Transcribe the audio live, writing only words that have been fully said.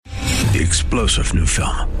The explosive new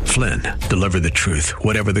film, Flynn, deliver the truth,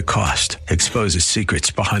 whatever the cost, exposes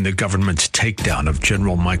secrets behind the government's takedown of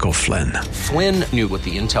General Michael Flynn. Flynn knew what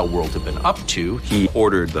the intel world had been up to. He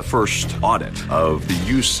ordered the first audit of the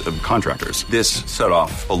use of contractors. This set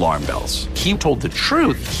off alarm bells. He told the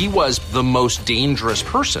truth. He was the most dangerous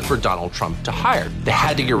person for Donald Trump to hire. They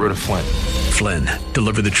had to get rid of Flynn. Flynn,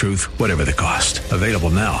 deliver the truth, whatever the cost. Available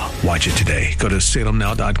now. Watch it today. Go to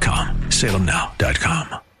salemnow.com.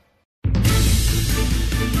 salemnow.com.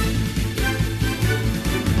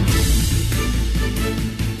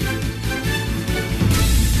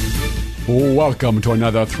 Welcome to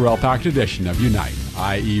another thrill-packed edition of Unite,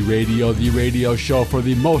 i.e. Radio, the radio show for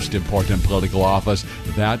the most important political office,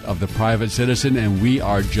 that of the private citizen, and we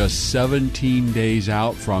are just 17 days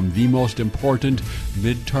out from the most important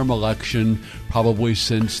midterm election probably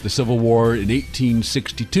since the Civil War in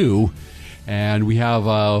 1862, and we have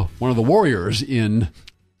one of the warriors in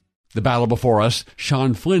the battle before us.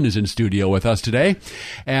 Sean Flynn is in studio with us today.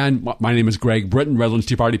 And my name is Greg Britton, Redlands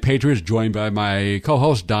Tea Party Patriots, joined by my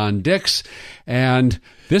co-host, Don Dix. And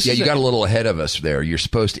this you got a little ahead of us there. You're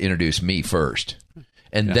supposed to introduce me first,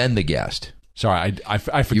 and then the guest. Sorry, I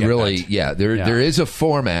forget you really, that. There is a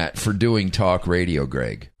format for doing talk radio,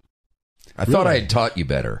 Greg. I thought I had taught you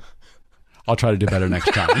better. I'll try to do better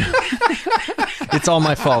next time. It's all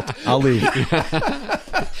my fault. I'll leave.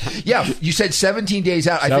 Yeah, you said 17 days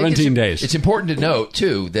out. 17 days. It's important to note,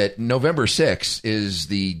 too, that November 6th is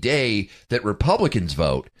the day that Republicans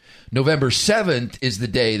vote. November 7th is the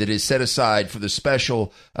day that is set aside for the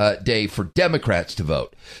special day for Democrats to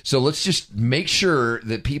vote. So let's just make sure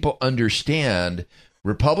that people understand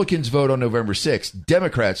Republicans vote on November 6th,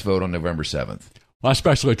 Democrats vote on November 7th. Well,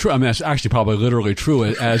 especially true. I mean, that's actually probably literally true.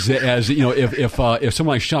 As you know, if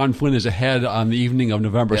someone like Sean Flynn is ahead on the evening of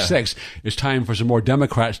November 6th, it's time for some more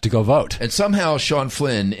Democrats to go vote. And somehow Sean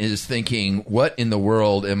Flynn is thinking, "What in the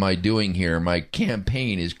world am I doing here? My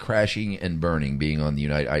campaign is crashing and burning." Being on the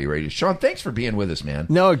Unite IE Radio, Sean, thanks for being with us, man.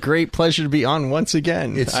 No, a great pleasure to be on once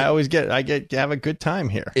again. I get to have a good time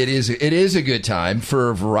here. It is a good time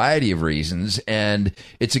for a variety of reasons, and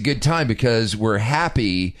it's a good time because we're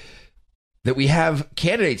happy that we have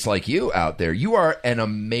candidates like you out there. You are an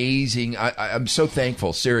amazing... I'm so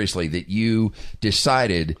thankful, seriously, that you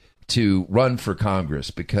decided to run for Congress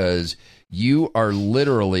because you are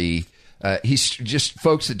literally... he's just...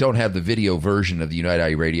 Folks that don't have the video version of the Unite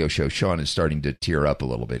IE radio show, Sean is starting to tear up a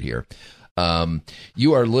little bit here.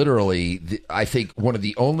 You are literally, I think, one of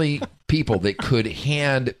the only people that could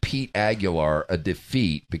hand Pete Aguilar a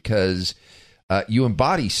defeat because... you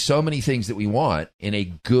embody so many things that we want in a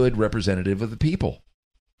good representative of the people.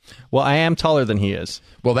 Well, I am taller than he is.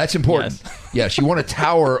 Well, that's important. Yes, you want to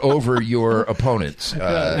tower over your opponents. And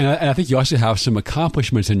I think you also have some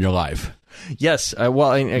accomplishments in your life. Yes.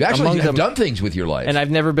 You actually have done things with your life. And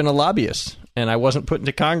I've never been a lobbyist. And I wasn't put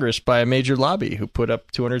into Congress by a major lobby who put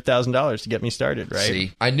up $200,000 to get me started, right?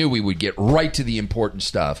 See, I knew we would get right to the important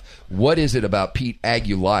stuff. What is it about Pete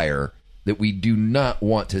Aguilar that we do not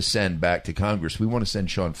want to send back to Congress? We want to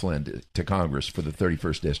send Sean Flynn to Congress for the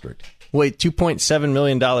 31st District. Wait, $2.7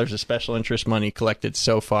 million of special interest money collected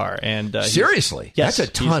so far. And seriously? Yes, that's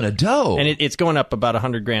a ton of dough. And it's going up about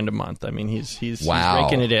 $100,000 a month. I mean, he's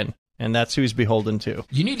raking it in. And that's who he's beholden to.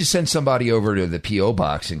 You need to send somebody over to the P.O.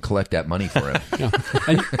 box and collect that money for him.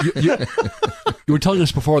 And you were telling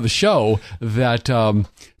us before the show that...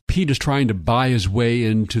 Pete is trying to buy his way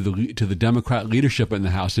into the Democrat leadership in the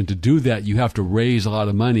House, and to do that, you have to raise a lot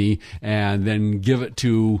of money and then give it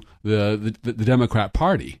to the Democrat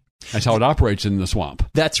Party. That's how it operates in the swamp.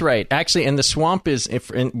 That's right. Actually, and the swamp is,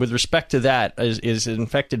 with respect to that, is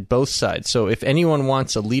infected both sides. So if anyone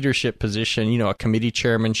wants a leadership position, a committee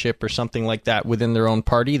chairmanship or something like that within their own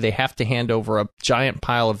party, they have to hand over a giant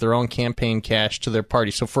pile of their own campaign cash to their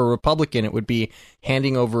party. So for a Republican, it would be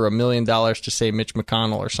handing over $1 million to, say, Mitch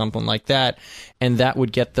McConnell or something like that, and that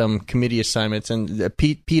would get them committee assignments. And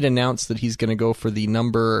Pete announced that he's going to go for the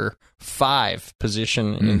number 5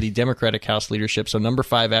 position in the Democratic House leadership. So number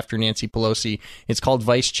 5 after Nancy Pelosi. It's called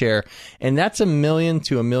vice chair, and that's $1 million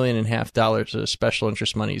to $1.5 million of special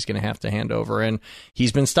interest money he's going to have to hand over, and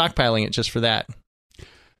he's been stockpiling it just for that.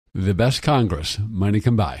 The best Congress money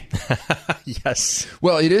can buy. Yes.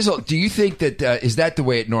 Well, it is. Do you think that is that the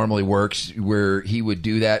way it normally works, where he would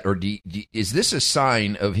do that, or is this a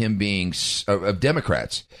sign of him being of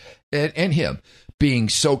Democrats and him being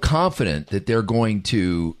so confident that they're going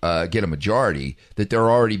to get a majority that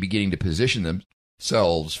they're already beginning to position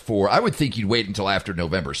themselves for? I would think you'd wait until after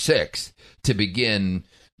November 6th to begin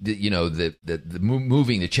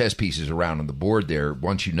moving the chess pieces around on the board there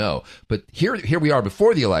once you know. But here we are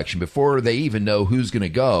before the election, before they even know who's going to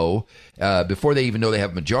go, before they even know they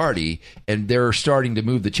have a majority, and they're starting to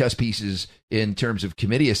move the chess pieces in terms of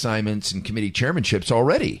committee assignments and committee chairmanships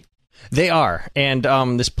already. They are. And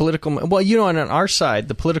this political, and on our side,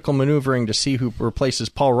 the political maneuvering to see who replaces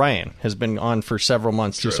Paul Ryan has been on for several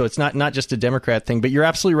months, too. So it's not just a Democrat thing. But you're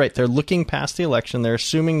absolutely right. They're looking past the election. They're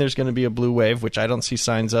assuming there's going to be a blue wave, which I don't see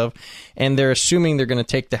signs of. And they're assuming they're going to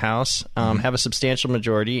take the House, have a substantial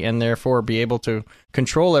majority, and therefore be able to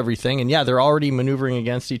control everything. And, yeah, they're already maneuvering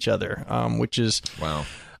against each other, which is... Wow.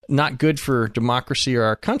 Not good for democracy or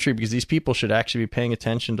our country, because these people should actually be paying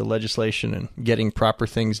attention to legislation and getting proper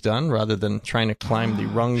things done rather than trying to climb the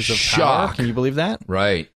rungs of power. Can you believe that?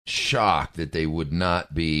 Right. Shocked that they would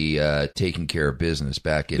not be taking care of business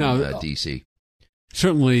back in D.C.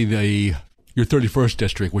 Certainly your 31st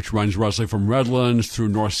district, which runs roughly from Redlands through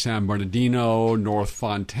North San Bernardino, North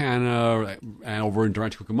Fontana, and over into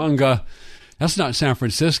Rancho Cucamonga, that's not San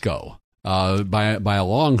Francisco by a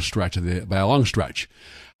long stretch.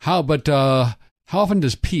 How often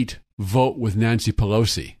does Pete vote with Nancy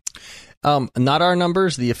Pelosi? Not our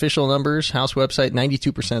numbers, the official numbers, House website,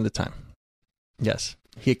 92% of the time. Yes.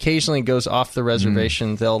 He occasionally goes off the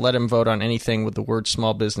reservation. They'll let him vote on anything with the word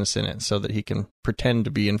small business in it so that he can pretend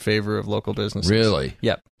to be in favor of local businesses. Really?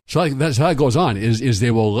 Yep. So that's how it goes on, is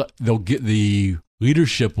they'll get the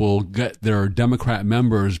leadership will get their Democrat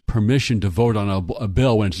members permission to vote on a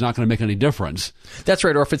bill when it's not going to make any difference. That's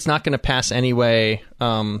right. Or if it's not going to pass anyway,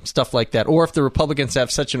 stuff like that. Or if the Republicans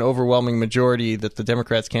have such an overwhelming majority that the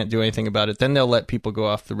Democrats can't do anything about it, then they'll let people go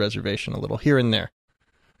off the reservation a little here and there.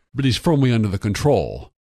 But he's firmly under the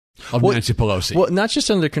control of Nancy Pelosi. Well, not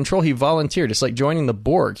just under control, he volunteered. It's like joining the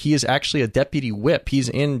Borg. He is actually a deputy whip. He's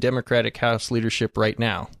in Democratic House leadership right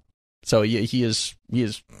now. So he is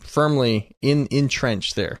firmly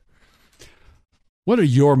entrenched there. What are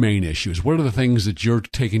your main issues? What are the things that you're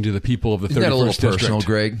taking to the people of the 31st Isn't that a little district? personal,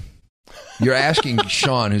 Greg? You're asking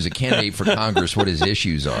Sean, who's a candidate for Congress, what his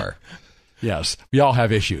issues are. Yes, we all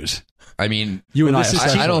have issues. I mean, you and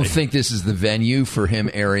I don't think this is the venue for him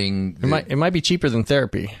airing. It might be cheaper than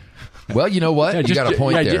therapy. Well, you know what? You got a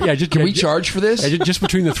point there. Can we charge for this? Just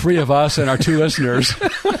between the three of us and our two listeners.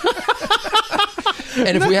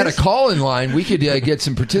 And if we had a call-in line, we could get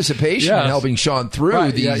some participation in helping Sean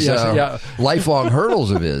through these lifelong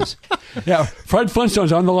hurdles of his. Yeah, Fred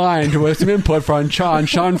Flintstone's on the line with some input from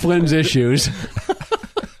Sean Flynn's issues.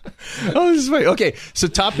 Oh, this is funny. Okay, so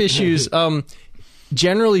top issues.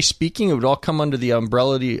 Generally speaking, it would all come under the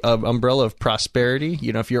umbrella of prosperity.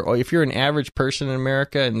 You know, if you're an average person in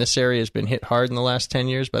America, and this area has been hit hard in the last 10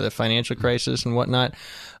 years by the financial crisis and whatnot,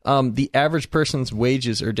 the average person's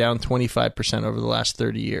wages are down 25% over the last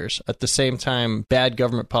 30 years. At the same time, bad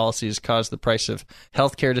government policies caused the price of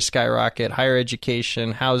healthcare to skyrocket, higher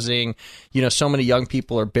education, housing. You know, so many young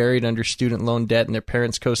people are buried under student loan debt, and their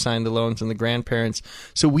parents co-signed the loans and the grandparents.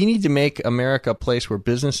 So we need to make America a place where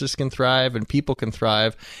businesses can thrive and people can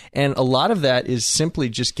thrive. And a lot of that is simply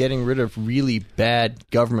just getting rid of really bad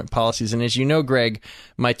government policies. And as you know, Greg,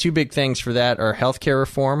 my two big things for that are healthcare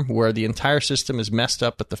reform, where the entire system is messed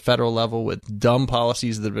up at the federal level with dumb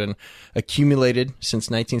policies that have been accumulated since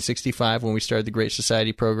 1965 when we started the Great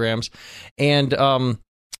Society programs. And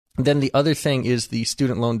then the other thing is the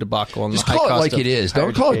student loan debacle. And just the high call cost it like of it is. Don't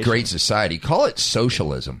education. call it Great Society. Call it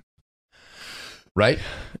socialism. Right?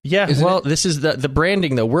 Yeah, Isn't this is the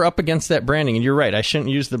branding, though. We're up against that branding, and you're right. I shouldn't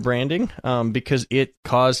use the branding because it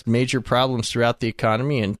caused major problems throughout the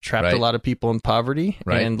economy and trapped a lot of people in poverty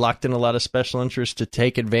and locked in a lot of special interests to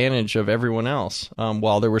take advantage of everyone else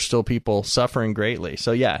while there were still people suffering greatly.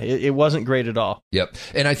 So, yeah, it wasn't great at all. Yep.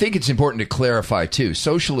 And I think it's important to clarify, too.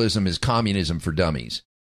 Socialism is communism for dummies.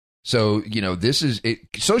 So, you know,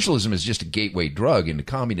 socialism is just a gateway drug into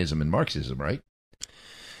communism and Marxism, right?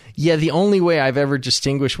 Yeah, the only way I've ever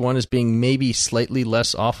distinguished one as being maybe slightly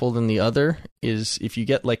less awful than the other is if you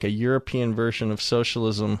get like a European version of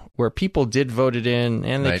socialism where people did vote it in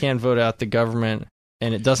and they can vote out the government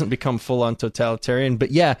and it doesn't become full-on totalitarian.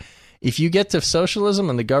 But yeah, if you get to socialism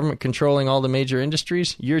and the government controlling all the major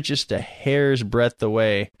industries, you're just a hair's breadth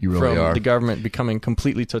away from the government becoming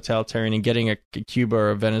completely totalitarian and getting a Cuba or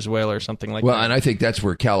a Venezuela or something like that. Well, and I think that's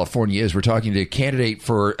where California is. We're talking to a candidate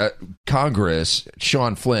for Congress,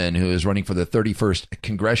 Sean Flynn, who is running for the 31st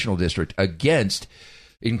Congressional District against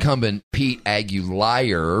incumbent Pete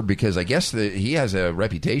Aguilar, because I guess he has a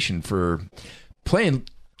reputation for playing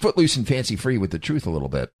footloose and fancy free with the truth a little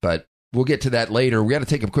bit. But We'll get to that later. We got to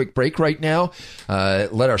take a quick break right now.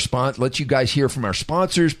 Let you guys hear from our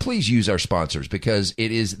sponsors. Please use our sponsors because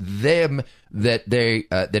it is them that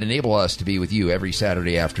enable us to be with you every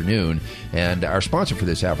Saturday afternoon. And our sponsor for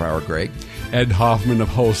this half hour, Greg, Ed Hoffman of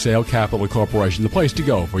Wholesale Capital Corporation, the place to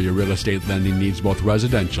go for your real estate lending needs, both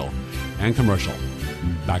residential and commercial.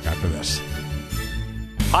 Back after this.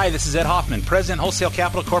 Hi, this is Ed Hoffman, President, Wholesale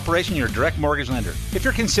Capital Corporation, your direct mortgage lender. If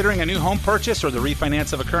you're considering a new home purchase or the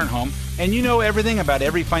refinance of a current home, and you know everything about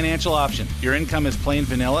every financial option, your income is plain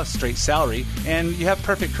vanilla, straight salary, and you have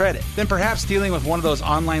perfect credit, then perhaps dealing with one of those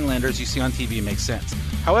online lenders you see on TV makes sense.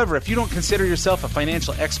 However, if you don't consider yourself a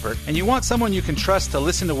financial expert and you want someone you can trust to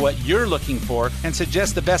listen to what you're looking for and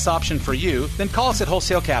suggest the best option for you, then call us at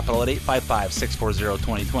Wholesale Capital at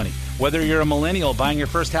 855-640-2020. Whether you're a millennial buying your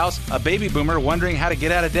first house, a baby boomer wondering how to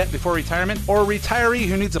get out of debt before retirement, or a retiree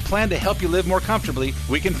who needs a plan to help you live more comfortably,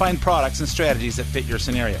 we can find products and strategies that fit your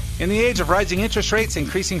scenario. In the age of rising interest rates,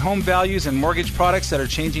 increasing home values, and mortgage products that are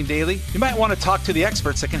changing daily, you might want to talk to the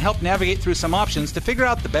experts that can help navigate through some options to figure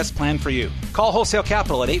out the best plan for you. Call Wholesale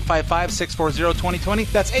Capital at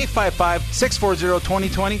 855-640-2020. That's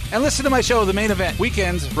 855-640-2020. And listen to my show, The Main Event,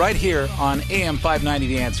 weekends right here on AM 590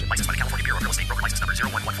 The Answer. Licensed by the California Bureau of Real Estate Broker License Number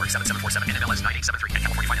 011477747 NMLS 9873 and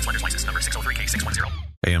California Finance Lenders License Number 603K610.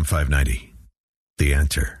 AM 590, The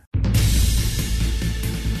Answer.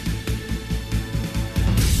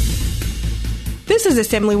 This is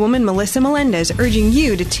Assemblywoman Melissa Melendez urging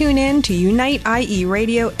you to tune in to Unite IE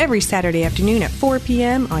Radio every Saturday afternoon at 4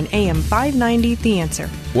 p.m. on AM 590 The Answer.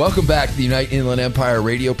 welcome back to the Unite Inland Empire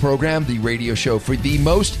radio program, the radio show for the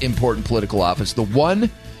most important political office, the one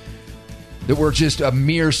that we're just a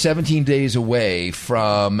mere 17 days away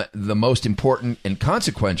from the most important and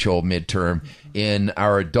consequential midterm in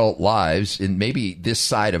our adult lives, in maybe this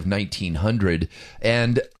side of 1900.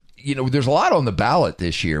 And you know, there's a lot on the ballot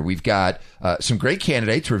this year. We've got some great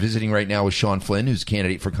candidates. We're visiting right now with Sean Flynn, who's a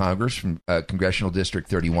candidate for Congress from Congressional District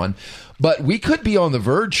 31. But we could be on the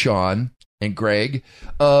verge, Sean and Greg,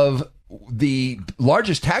 of the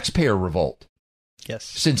largest taxpayer revolt. Yes.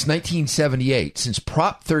 Since 1978, since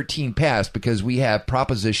Prop 13 passed, because we have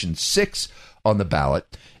Proposition 6 on the ballot.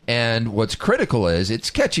 And what's critical is it's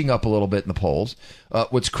catching up a little bit in the polls.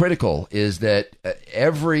 What's critical is that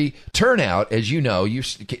every turnout, as you know,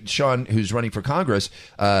 Sean, who's running for Congress,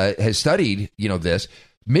 has studied, this.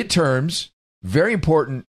 Midterms, very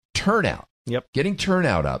important turnout. Yep. Getting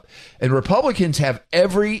turnout up. And Republicans have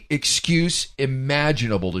every excuse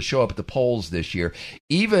imaginable to show up at the polls this year.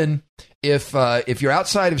 Even if you're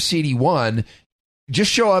outside of CD1,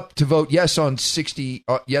 just show up to vote yes on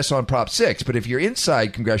Prop 6. But if you're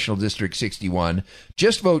inside Congressional District 61,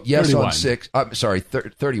 just vote yes 31. on 6.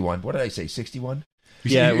 31. What did I say? 61?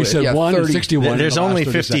 Yeah, you said 1 and 61. There's in the only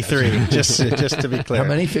last 30 53, just to be clear. How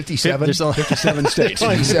many? 57? There's only 57 states.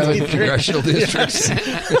 57 congressional districts.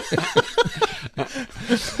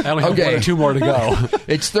 I only have 1 or 2 more to go.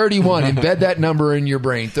 It's 31. Embed that number in your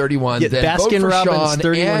brain. 31. Yeah, then vote for Baskin-Robbins, Sean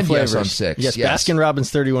 31 and flavors. yes on 6. Yes, Baskin-Robbins,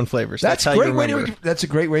 31 flavors. That's how a great you remember. that's a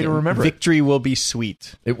great way to remember it. Victory will be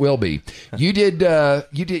sweet. It will be. You're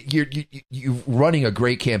running a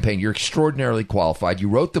great campaign. You're extraordinarily qualified. You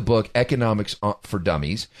wrote the book Economics for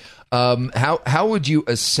Dummies. How would you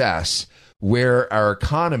assess where our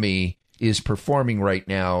economy is performing right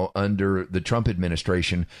now under the Trump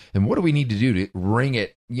administration, and what do we need to do to wring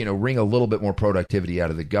a little bit more productivity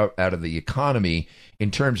out of the economy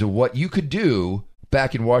in terms of what you could do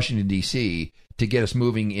back in Washington D.C. to get us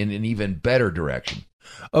moving in an even better direction?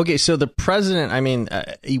 Okay, so the president,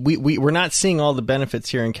 we're not seeing all the benefits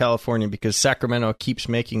here in California because Sacramento keeps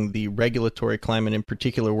making the regulatory climate in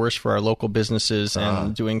particular worse for our local businesses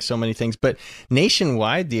and doing so many things. But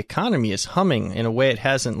nationwide, the economy is humming in a way it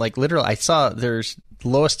hasn't. Like literally, I saw there's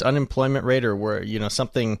lowest unemployment rate or where,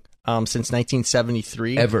 something since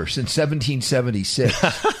 1973. Ever, since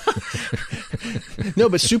 1776. No,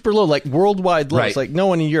 but super low, like worldwide lows. Right. Like no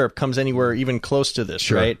one in Europe comes anywhere even close to this,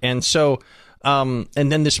 Sure. right? And so... and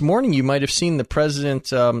then this morning, you might have seen the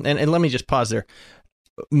president, and let me just pause there.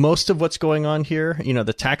 Most of what's going on here,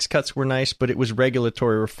 the tax cuts were nice, but it was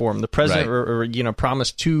regulatory reform. The president,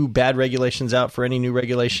 promised 2 bad regulations out for any new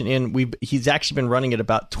regulation in. He's actually been running at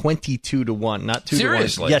about 22-1, not 2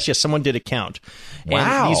 Seriously? to 1. Yes, someone did a count.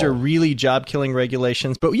 Wow. And these are really job-killing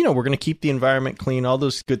regulations. But, we're going to keep the environment clean, all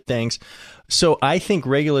those good things. So I think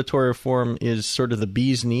regulatory reform is sort of the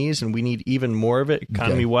bee's knees, and we need even more of it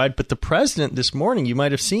economy-wide. But the president this morning, you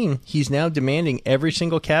might have seen, he's now demanding every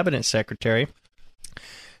single cabinet secretary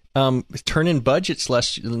turn in budgets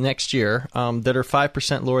next year that are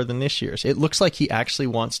 5% lower than this year's. It looks like he actually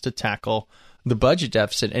wants to tackle the budget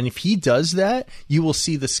deficit. And if he does that, you will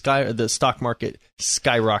see the stock market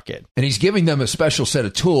skyrocket. And he's giving them a special set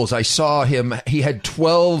of tools. I saw him. He had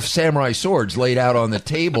 12 samurai swords laid out on the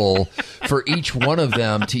table for each one of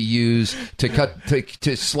them to use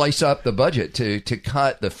to slice up the budget, to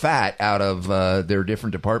cut the fat out of their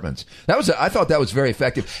different departments. I thought that was very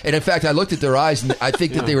effective. And in fact, I looked at their eyes and I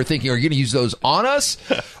think that they were thinking, are you going to use those on us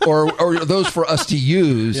or are those for us to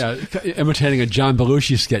use? Yeah, imitating a John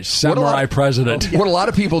Belushi sketch, Samurai President. What a lot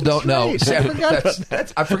of people don't know.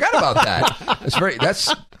 I forgot about that.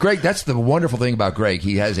 That's Greg. That's the wonderful thing about Greg.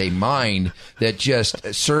 He has a mind that just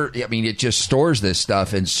it just stores this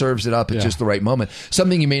stuff and serves it up at just the right moment.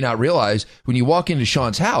 Something you may not realize when you walk into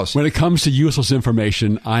Sean's house. When it comes to useless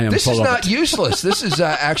information, I am. This full is of not it. useless. This is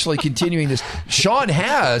actually continuing this. Sean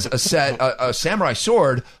has a samurai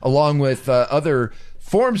sword along with other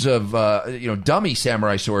forms of dummy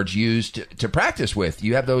samurai swords used to practice with.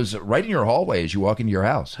 You have those right in your hallway as you walk into your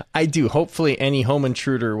house. I do. Hopefully any home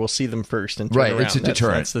intruder will see them first and turn around. It's a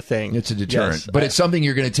deterrent. That's the thing. It's a deterrent. Yes. But it's something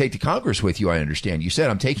you're going to take to Congress with you, I understand. You said,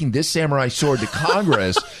 I'm taking this samurai sword to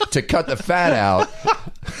Congress to cut the fat out.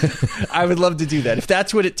 I would love to do that if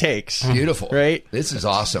that's what it takes. Beautiful. Right? This is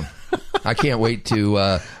awesome. I can't wait to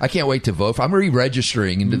vote. I'm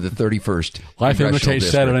re-registering into the 31st. Life imitates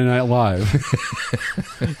Saturday Night Live.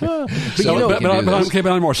 But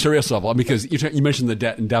on a more serious level, because you mentioned the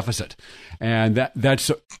debt and deficit, and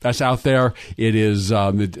that's out there. It is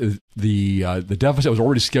the deficit was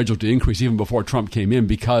already scheduled to increase even before Trump came in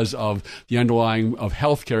because of the underlying of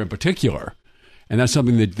healthcare in particular. And that's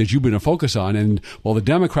something that you've been a focus on. And, the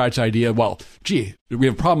Democrats' idea, we have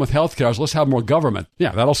a problem with health care, so let's have more government.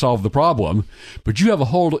 Yeah, that'll solve the problem. But you have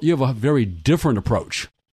a very different approach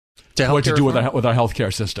to what to do with our health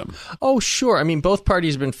care system. Oh, sure. I mean, both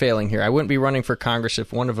parties have been failing here. I wouldn't be running for Congress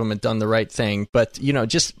if one of them had done the right thing. But,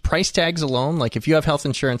 just price tags alone, like if you have health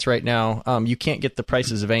insurance right now, you can't get the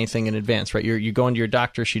prices of anything in advance, right? You go into your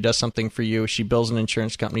doctor, she does something for you, she bills an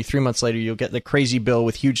insurance company. 3 months later, you'll get the crazy bill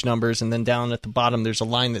with huge numbers, and then down at the bottom, there's a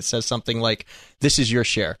line that says something like, this is your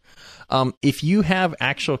share. If you have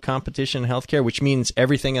actual competition in healthcare, which means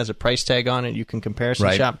everything has a price tag on it, you can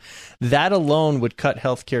comparison shop, that alone would cut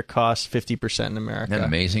healthcare costs 50% in America. Isn't that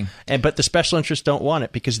amazing? But the special interests don't want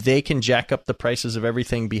it because they can jack up the prices of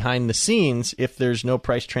everything behind the scenes if there's no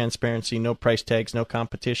price transparency, no price tags, no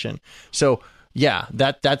competition. So, yeah,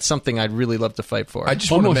 that's something I'd really love to fight for. I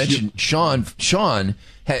just want to mention, Sean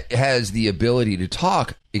has the ability to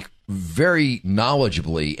talk very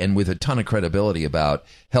knowledgeably and with a ton of credibility about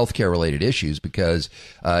healthcare-related issues because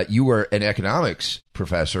you were an economics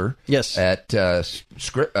professor at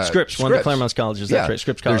Scripps, one of the Claremont colleges. That's right,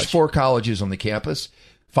 Scripps College. There's 4 colleges on the campus,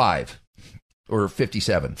 5. Or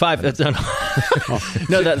 57. 5.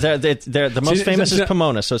 No, the most famous is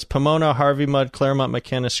Pomona. So it's Pomona, Harvey Mudd, Claremont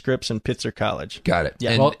McKenna, Scripps, and Pitzer College. Got it.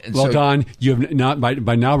 Yeah. Don, you have not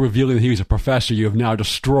by now revealing that he was a professor, you have now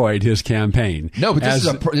destroyed his campaign. No, but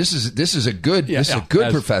this is a good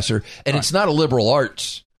professor, and it's not a liberal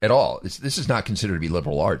arts at all. This is not considered to be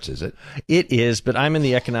liberal arts, is it? It is, but I'm in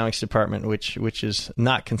the economics department, which is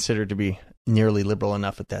not considered to be nearly liberal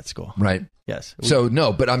enough at that school. Right. Yes. So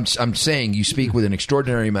no, but I'm saying you speak with an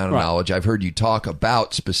extraordinary amount of knowledge. I've heard you talk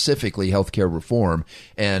about specifically healthcare reform,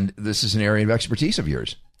 and this is an area of expertise of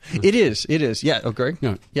yours. It is. Yeah. Oh, Greg?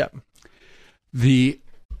 Yeah. The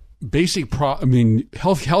basic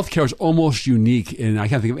healthcare is almost unique, and I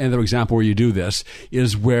can't think of any other example where you do this,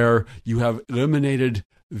 is where you have eliminated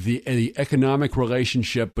the economic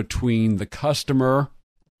relationship between the customer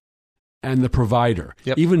and the provider.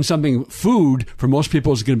 Yep. Even food for most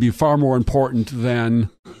people is going to be far more important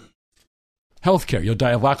than healthcare. You'll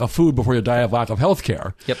die of lack of food before you'll die of lack of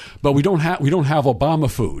healthcare. Yep. But we don't have Obama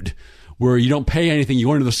food, where you don't pay anything. You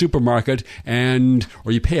go into the supermarket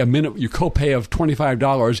or you pay your copay of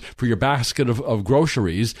 $25 for your basket of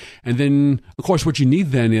groceries, and then of course what you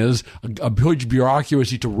need then is a huge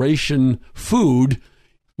bureaucracy to ration food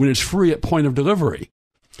when it's free at point of delivery.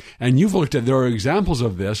 And there are examples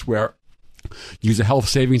of this where use a health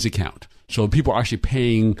savings account. So people are actually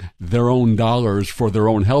paying their own dollars for their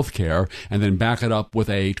own health care and then back it up with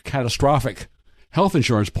a catastrophic health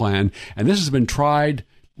insurance plan. And this has been tried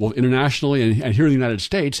internationally and here in the United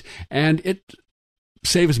States, and it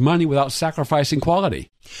saves money without sacrificing quality.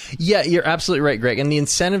 Yeah, you're absolutely right, Greg. And the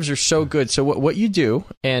incentives are so good. So what you do,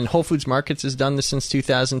 and Whole Foods Markets has done this since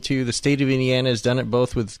 2002. The state of Indiana has done it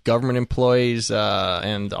both with government employees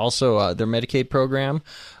and also their Medicaid program.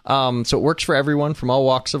 So it works for everyone from all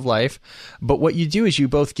walks of life. But what you do is you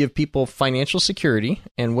both give people financial security.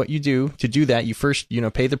 And what you do to do that, you first,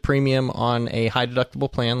 pay the premium on a high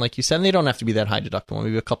deductible plan, like you said. And they don't have to be that high deductible,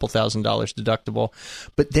 maybe a couple $1,000s deductible.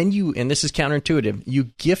 But then and this is counterintuitive,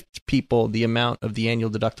 you gift people the amount of the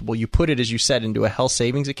annual deductible. You put it, as you said, into a health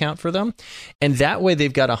savings account for them. And that way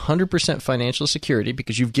they've got 100% financial security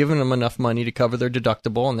because you've given them enough money to cover their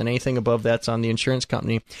deductible. And then anything above that's on the insurance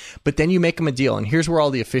company. But then you make them a deal. And here's where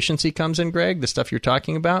all the efficiency comes in, Greg, the stuff you're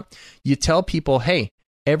talking about. You tell people, hey,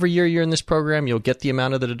 every year you're in this program, you'll get the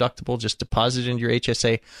amount of the deductible, just deposit into your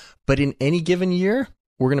HSA. But in any given year,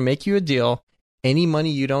 we're going to make you a deal. Any money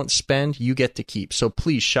you don't spend, you get to keep. So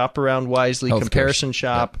please shop around wisely, comparison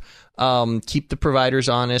shop, keep the providers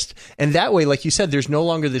honest. And that way, like you said, there's no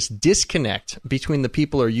longer this disconnect between the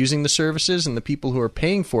people who are using the services and the people who are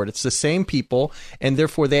paying for it. It's the same people, and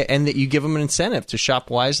therefore that you give them an incentive to shop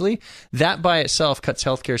wisely. That by itself cuts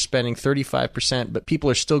healthcare spending 35%, but people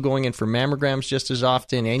are still going in for mammograms just as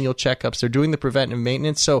often, annual checkups. They're doing the preventive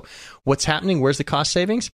maintenance. So what's happening? Where's the cost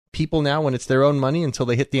savings? People now, when it's their own money until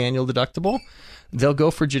they hit the annual deductible, they'll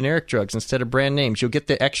go for generic drugs instead of brand names. You'll get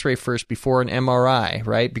the x-ray first before an MRI,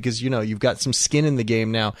 right? Because, you've got some skin in the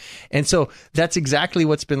game now. And so that's exactly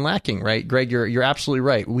what's been lacking, right? Greg, you're absolutely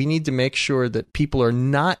right. We need to make sure that people are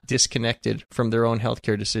not disconnected from their own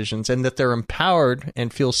healthcare decisions and that they're empowered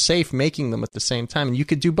and feel safe making them at the same time. And you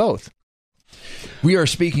could do both. We are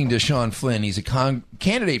speaking to Sean Flynn. He's a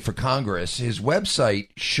candidate for Congress. His website,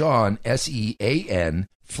 Sean, S-E-A-N,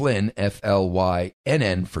 Flynn,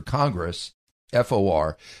 F-L-Y-N-N, for Congress,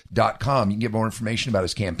 FOR.com. You can get more information about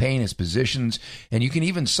his campaign, his positions, and you can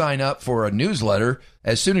even sign up for a newsletter.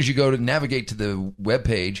 As soon as you go to navigate to the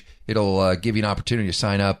webpage, it'll give you an opportunity to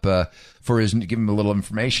sign up give him a little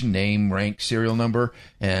information, name, rank, serial number,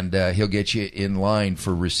 and he'll get you in line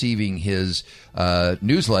for receiving his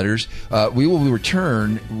newsletters. We will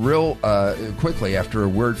return real quickly after a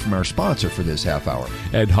word from our sponsor for this half hour.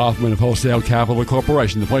 Ed Hoffman of Wholesale Capital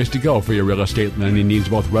Corporation, the place to go for your real estate lending needs,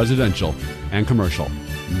 both residential and commercial.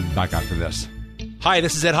 Back after this. Hi,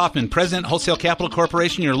 this is Ed Hoffman, President, Wholesale Capital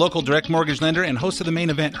Corporation, your local direct mortgage lender and host of the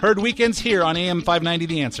main event, Heard Weekends, here on AM 590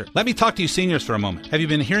 The Answer. Let me talk to you seniors for a moment. Have you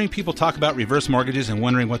been hearing people talk about reverse mortgages and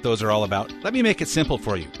wondering what those are all about? Let me make it simple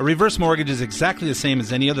for you. A reverse mortgage is exactly the same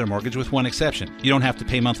as any other mortgage with one exception. You don't have to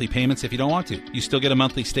pay monthly payments if you don't want to. You still get a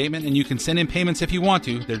monthly statement and you can send in payments if you want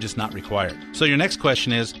to. They're just not required. So your next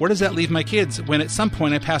question is, where does that leave my kids when at some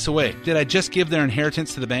point I pass away? Did I just give their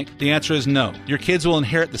inheritance to the bank? The answer is no. Your kids will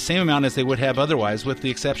inherit the same amount as they would have otherwise, with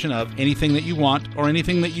the exception of anything that you want or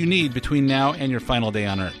anything that you need between now and your final day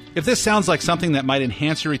on Earth. If this sounds like something that might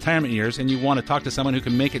enhance your retirement years and you want to talk to someone who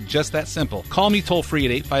can make it just that simple, call me toll free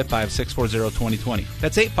at 855-640-2020.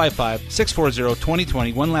 That's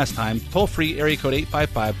 855-640-2020. One last time, toll free, area code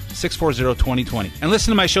 855-640-2020. And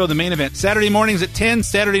listen to my show, The Main Event, Saturday mornings at 10,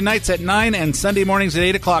 Saturday nights at 9, and Sunday mornings at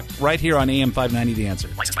 8 o'clock, right here on AM 590 The Answer.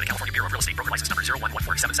 Licensed by the California Bureau of Real Estate, broker license number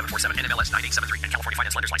 011477747, NMLS 9873, and California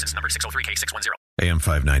Finance Lenders license number 603K610. AM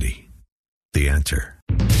 590, The Answer.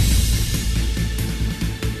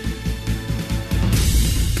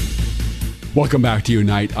 Welcome back to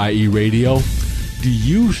Unite IE Radio. Do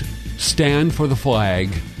you stand for the flag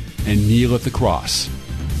and kneel at the cross?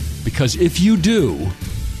 Because if you do,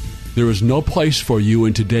 there is no place for you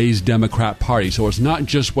in today's Democrat Party. So it's not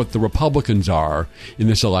just what the Republicans are in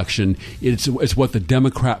this election. It's what the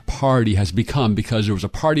Democrat Party has become, because there was a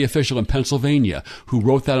party official in Pennsylvania who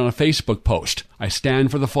wrote that on a Facebook post. I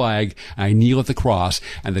stand for the flag, and I kneel at the cross,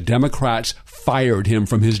 and the Democrats fired him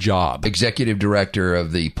from his job. Executive director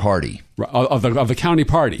of the party. Of the county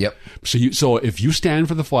party. Yep. So if you stand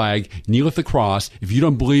for the flag, kneel at the cross, if you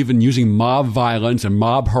don't believe in using mob violence and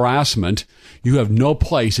mob harassment, you have no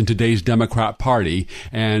place in today's Democrat Party.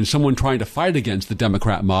 And someone trying to fight against the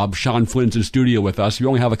Democrat mob, Sean Flynn's in studio with us. We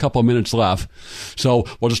only have a couple of minutes left, so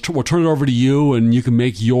we'll turn it over to you, and you can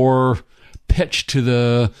make your pitch to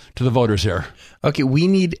the voters here. Okay, we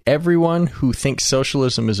need everyone who thinks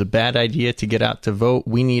socialism is a bad idea to get out to vote.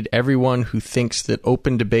 We need everyone who thinks that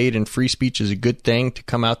open debate and free speech is a good thing to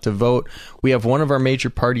come out to vote. We have one of our major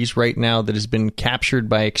parties right now that has been captured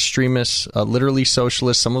by extremists, literally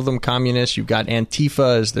socialists, some of them communists. You've got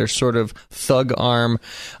Antifa as their sort of thug arm.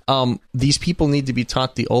 These people need to be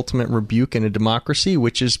taught the ultimate rebuke in a democracy,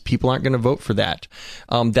 which is people aren't going to vote for that.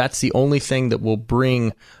 That's the only thing that will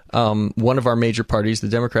bring one of our major parties, the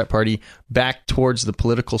Democrat Party, back towards the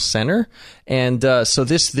political center. And so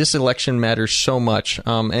this election matters so much.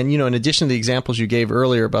 And, in addition to the examples you gave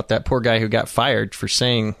earlier about that poor guy who got fired for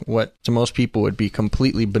saying what to most people would be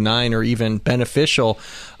completely benign or even beneficial,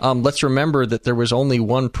 let's remember that there was only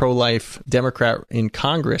one pro-life Democrat in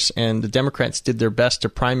Congress, and the Democrats did their best to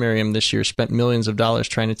primary him this year, spent millions of dollars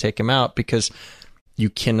trying to take him out because you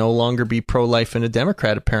can no longer be pro-life and a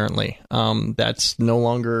Democrat, apparently. That's no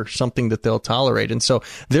longer something that they'll tolerate. And so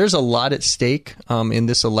there's a lot at stake in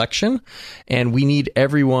this election, and we need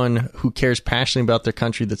everyone who cares passionately about their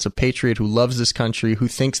country, that's a patriot, who loves this country, who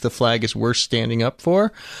thinks the flag is worth standing up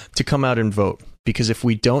for, to come out and vote. Because if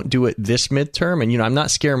we don't do it this midterm, and I'm not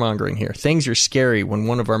scaremongering here, things are scary when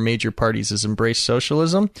one of our major parties has embraced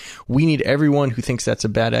socialism. We need everyone who thinks that's a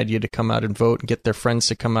bad idea to come out and vote, and get their friends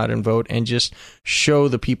to come out and vote, and just show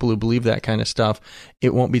the people who believe that kind of stuff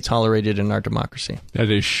it won't be tolerated in our democracy. That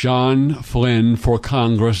is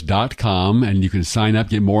SeanFlynnForCongress.com, and you can sign up,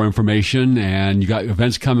 get more information, and you got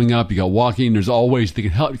events coming up, you got walking. There's always they can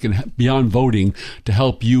help. You can beyond voting to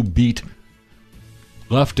help you beat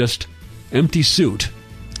leftist empty suit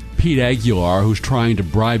Pete Aguilar, who's trying to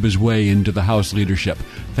bribe his way into the House leadership.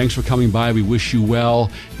 Thanks for coming by. We wish you well,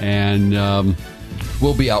 and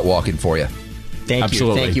we'll be out walking for you. Thank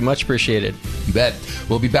you. Thank you. Much appreciated. You bet.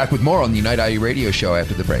 We'll be back with more on the Unite IE radio show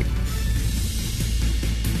after the break.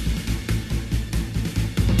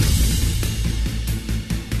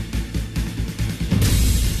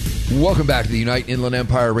 Welcome back to the Unite Inland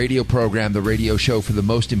Empire radio program, the radio show for the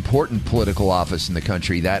most important political office in the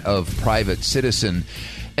country, that of private citizen.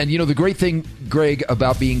 And, the great thing, Greg,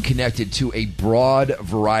 about being connected to a broad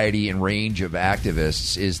variety and range of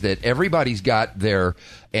activists is that everybody's got their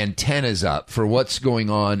antennas up for what's going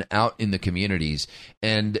on out in the communities.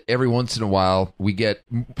 And every once in a while, we get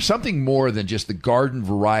something more than just the garden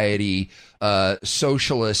variety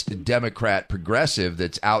socialist, Democrat, progressive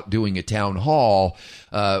that's out doing a town hall,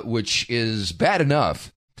 which is bad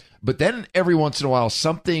enough. But then every once in a while,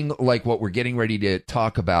 something like what we're getting ready to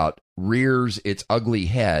talk about rears its ugly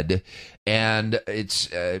head, and it's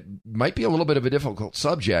might be a little bit of a difficult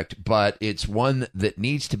subject, but it's one that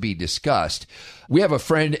needs to be discussed. We have a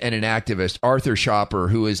friend and an activist, Arthur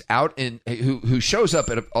Schapper, who is out who shows up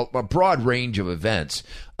at a broad range of events,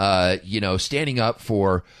 standing up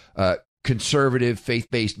for conservative,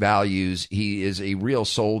 faith-based values. He is a real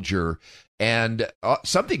soldier, and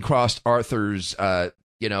something crossed Arthur's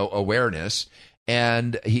awareness,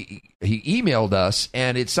 and he emailed us,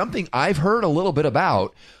 and it's something I've heard a little bit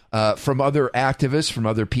about from other activists, from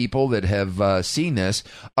other people that have seen this.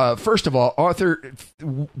 First of all, Arthur,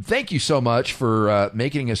 thank you so much for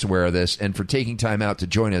making us aware of this and for taking time out to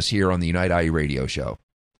join us here on the Unite IE radio show.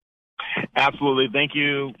 Absolutely. Thank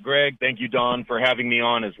you, Greg. Thank you, Don, for having me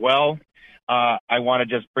on as well. I want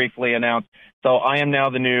to just briefly announce, so I am now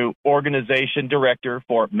the new organization director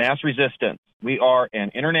for Mass Resistance. We are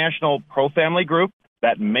an international pro-family group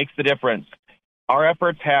that makes the difference. Our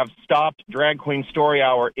efforts have stopped Drag Queen Story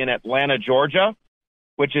Hour in Atlanta, Georgia,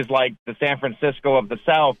 which is like the San Francisco of the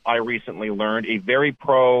South, I recently learned, a very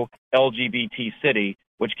pro-LGBT city,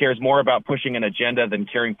 which cares more about pushing an agenda than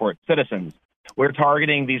caring for its citizens. We're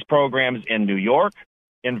targeting these programs in New York,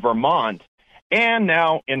 in Vermont, and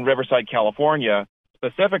now in Riverside, California,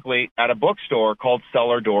 specifically at a bookstore called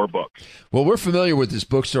Cellar Door Books. Well, we're familiar with this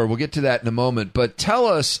bookstore. We'll get to that in a moment. But tell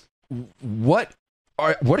us, what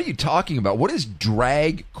are you talking about? What is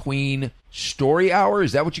Drag Queen Story Hour?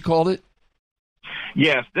 Is that what you called it?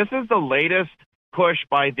 Yes, this is the latest push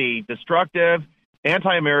by the destructive,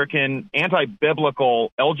 anti-American,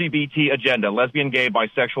 anti-biblical LGBT agenda, lesbian, gay,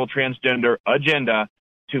 bisexual, transgender agenda,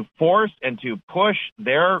 to force and to push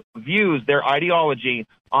their views, their ideology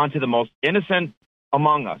onto the most innocent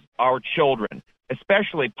among us, our children,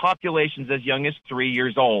 especially populations as young as 3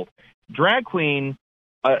 years old. Drag queen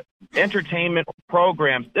entertainment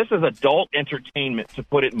programs, this is adult entertainment, to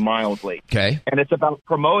put it mildly. Okay. And it's about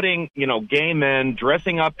promoting, gay men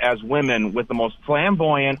dressing up as women with the most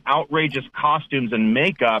flamboyant, outrageous costumes and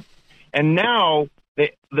makeup. And now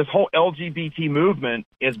this whole LGBT movement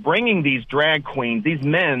is bringing these drag queens, these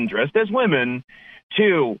men dressed as women,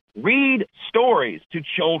 to read stories to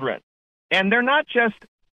children. And they're not just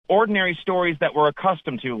ordinary stories that we're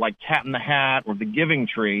accustomed to, like Cat in the Hat or The Giving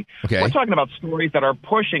Tree. Okay. We're talking about stories that are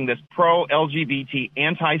pushing this pro-LGBT,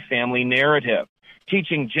 anti-family narrative,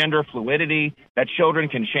 teaching gender fluidity, that children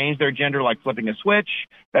can change their gender like flipping a switch,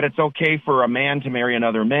 that it's okay for a man to marry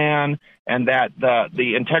another man, and that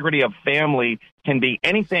the integrity of family can be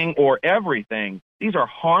anything or everything. These are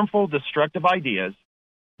harmful, destructive ideas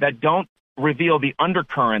that don't reveal the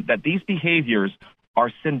undercurrent that these behaviors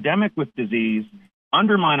are syndemic with disease,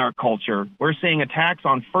 undermine our culture. We're seeing attacks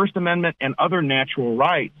on First Amendment and other natural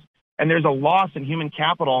rights. And there's a loss in human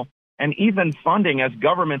capital and even funding as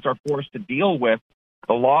governments are forced to deal with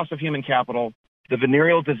the loss of human capital, the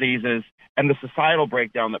venereal diseases, and the societal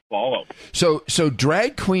breakdown that follows. So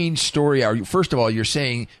Drag Queen Story Hour, first of all, you're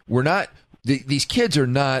saying these kids are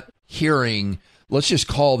not hearing, let's just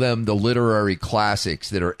call them the literary classics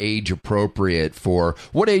that are age appropriate for,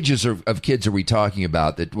 what ages of kids are we talking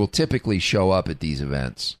about that will typically show up at these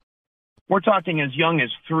events? We're talking as young as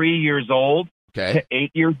 3 years old to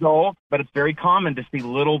 8 years old, but it's very common to see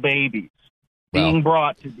little babies being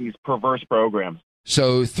brought to these perverse programs.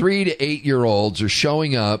 So 3 to 8 year olds are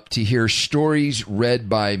showing up to hear stories read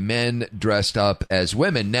by men dressed up as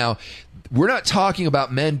women. Now, we're not talking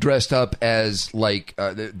about men dressed up as like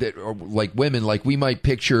women, like we might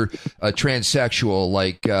picture a transsexual,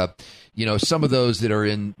 like some of those that are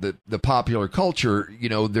in the popular culture.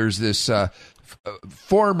 There's this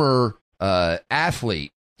former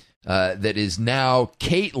athlete that is now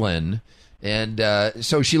Caitlyn, and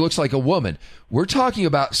so she looks like a woman. We're talking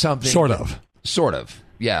about something Sort of.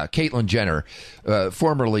 Yeah, Caitlyn Jenner,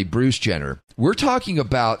 formerly Bruce Jenner. We're talking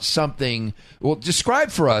about something, well,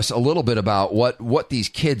 describe for us a little bit about what these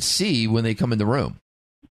kids see when they come in the room.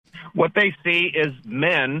 What they see is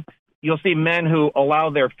men. You'll see men who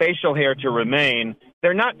allow their facial hair to remain.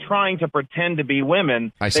 They're not trying to pretend to be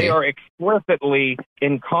women. They are explicitly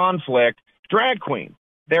in conflict. Drag queens.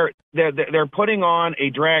 They're putting on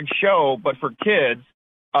a drag show, but for kids.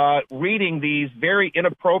 Reading these very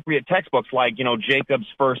inappropriate textbooks like, Jacob's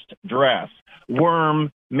First Dress, Worm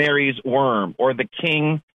Marries Worm, or the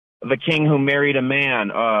king who married a man,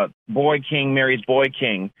 Boy King Marries Boy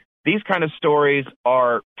King. These kind of stories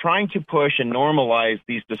are trying to push and normalize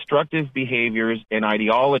these destructive behaviors and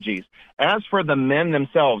ideologies. As for the men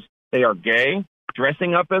themselves, they are gay,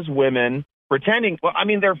 dressing up as women, pretending. Well, I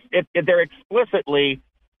mean, they're explicitly,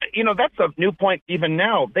 that's a new point even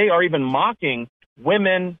now. They are even mocking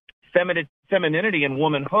women, femininity, and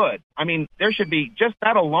womanhood. I mean, there should be, just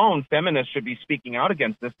that alone, feminists should be speaking out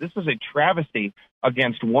against this. This is a travesty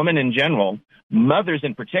against women in general, mothers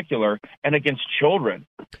in particular, and against children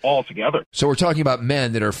altogether. So we're talking about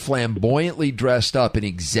men that are flamboyantly dressed up in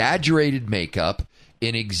exaggerated makeup,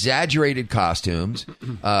 in exaggerated costumes,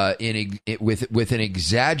 with an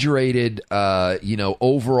exaggerated,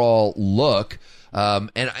 overall look,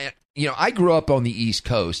 I grew up on the East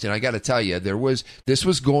Coast, and I got to tell you, this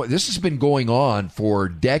has been going on for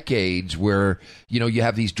decades where, you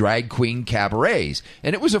have these drag queen cabarets,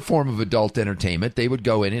 and it was a form of adult entertainment. They would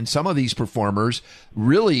go in, and some of these performers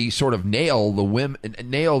really sort of nail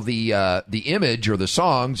the image or the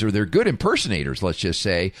songs, or they're good impersonators, let's just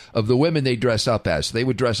say, of the women they dress up as. So they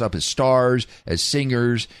would dress up as stars, as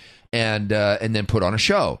singers, and then put on a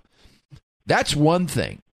show. That's one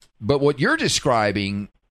thing. But what you're describing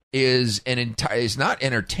is not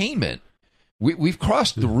entertainment. We've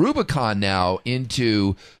crossed the Rubicon now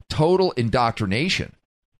into total indoctrination.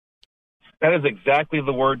 That is exactly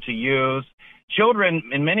the word to use. Children,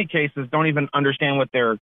 in many cases, don't even understand what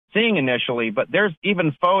they're seeing initially, but there's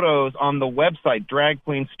even photos on the website,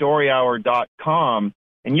 dragqueenstoryhour.com,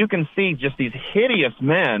 and you can see just these hideous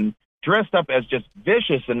men dressed up as just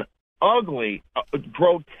vicious and ugly,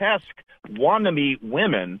 grotesque wannabe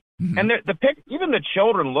women. Mm-hmm. And even the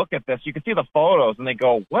children look at this. You can see the photos, and they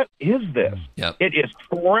go, what is this? Yep. It is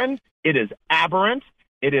foreign. It is aberrant.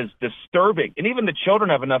 It is disturbing. And even the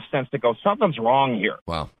children have enough sense to go, something's wrong here.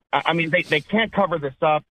 Wow. I mean, they can't cover this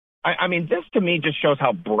up. I mean, this to me just shows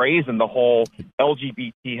how brazen the whole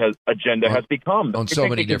LGBT agenda has become. On so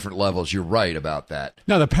many different levels. You're right about that.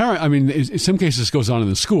 Now, the parent, in some cases, this goes on in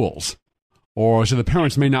the schools. Or so the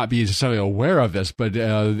parents may not be necessarily aware of this, but the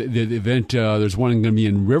event, there's one going to be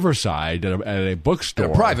in Riverside at a bookstore,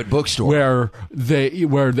 a private bookstore, this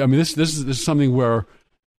is something where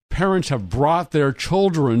parents have brought their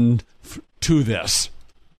children to this.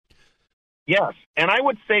 Yes, and I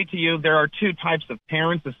would say to you, there are two types of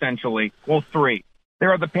parents essentially. Well, three.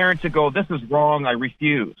 There are the parents who go, "This is wrong, I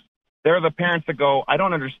refuse." There are the parents that go, "I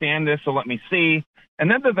don't understand this, so let me see."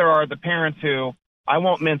 And then there are the parents who, I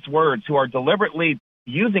won't mince words, who are deliberately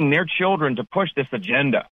using their children to push this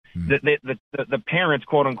agenda. The parents,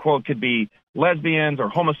 quote unquote, could be lesbians or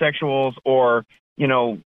homosexuals or,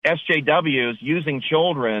 SJWs using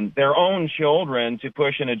children, their own children, to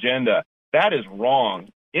push an agenda. That is wrong.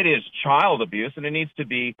 It is child abuse, and it needs to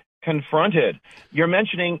be confronted. You're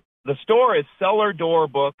mentioning the store is Cellar Door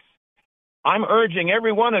Books. I'm urging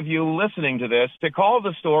every one of you listening to this to call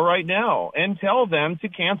the store right now and tell them to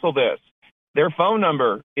cancel this. Their phone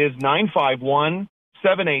number is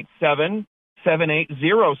 951-787-6000.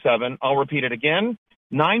 951-787-7807. I'll repeat it again,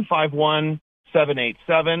 951-787-7807.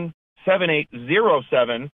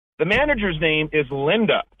 The manager's name is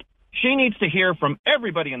Linda. She needs to hear from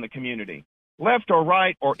everybody in the community, left or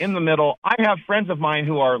right or in the middle. I have friends of mine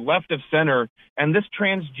who are left of center, and this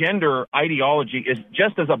transgender ideology is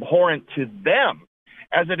just as abhorrent to them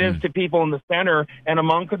as it is to people in the center and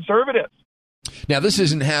among conservatives. Now, this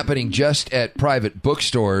isn't happening just at private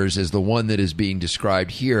bookstores as the one that is being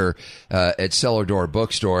described here at Cellar Door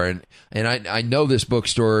Bookstore. And I know this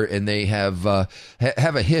bookstore, and they have a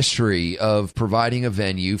history of providing a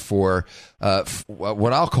venue for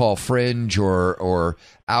what I'll call fringe or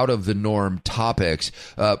out-of-the-norm topics.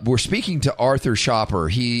 We're speaking to Arthur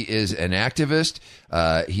Schapper. He is an activist.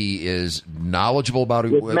 He is knowledgeable about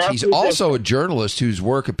it. He's also a journalist whose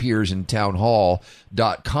work appears in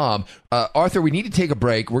townhall.com. Arthur, we need to take a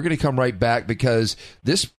break. We're going to come right back because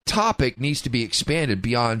this topic needs to be expanded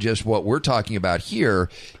beyond just what we're talking about here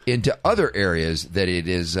into other areas that it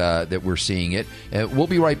is that we're seeing it. And we'll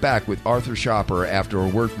be right back with Arthur Schapper after a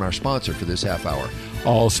word from our sponsor for this half hour.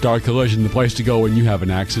 All-Star Collision, the place to go when you have an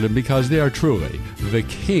accident, because they are truly the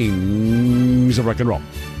kings of rock and roll.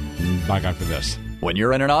 Back after this. When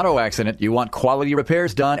you're in an auto accident, you want quality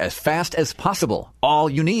repairs done as fast as possible. All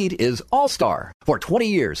you need is All-Star. For 20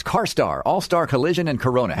 years, CarStar, All-Star Collision, and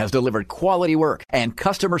Corona has delivered quality work and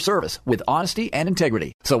customer service with honesty and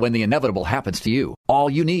integrity. So when the inevitable happens to you, all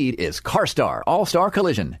you need is CarStar, All-Star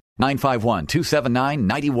Collision.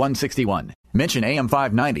 951-279-9161. Mention AM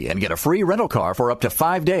 590 and get a free rental car for up to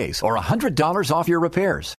 5 days or $100 off your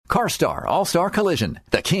repairs. CarStar All-Star Collision,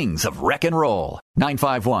 the kings of wreck and roll.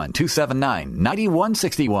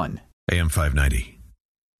 951-279-9161. AM 590,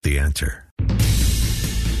 The Answer.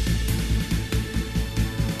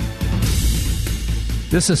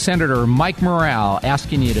 This is Senator Mike Morale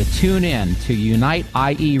asking you to tune in to Unite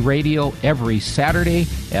IE Radio every Saturday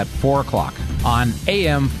at 4 o'clock on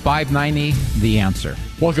AM 590, The Answer.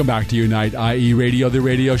 Welcome back to Unite IE Radio, the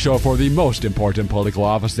radio show for the most important political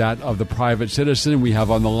office, that of the private citizen. We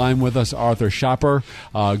have on the line with us Arthur Schapper,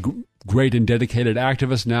 great and dedicated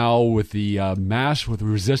activist now with the Mass with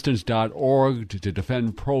Resistance.org to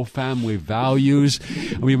defend pro-family values.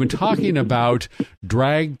 And we've been talking about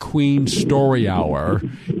Drag Queen Story Hour,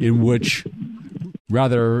 in which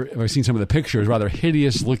I've seen some of the pictures, rather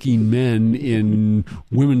hideous-looking men in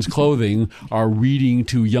women's clothing are reading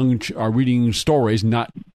stories, not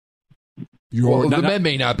the men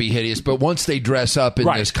may not be hideous, but once they dress up in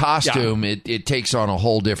this costume, it takes on a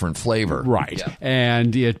whole different flavor. Right. Yeah.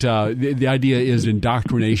 And the idea is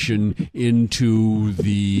indoctrination into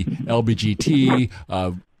the LGBT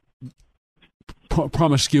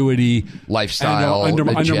promiscuity lifestyle,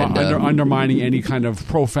 undermining any kind of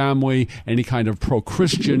pro-family, any kind of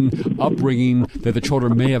pro-Christian upbringing that the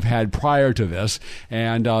children may have had prior to this.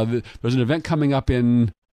 And there's an event coming up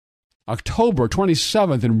in October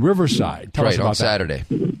 27th in Riverside. Tell us about on that. Saturday.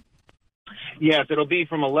 Yes, it'll be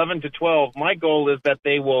from 11 to 12. My goal is that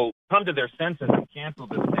they will come to their senses and cancel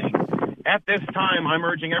this thing. At this time, I'm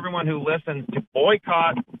urging everyone who listens to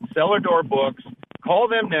boycott Cellar Door Books. Call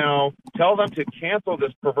them now. Tell them to cancel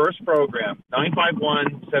this perverse program.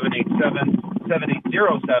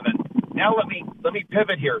 951-787-7807. Now let me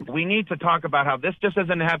pivot here. We need to talk about how this just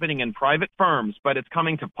isn't happening in private firms, but it's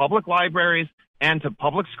coming to public libraries and to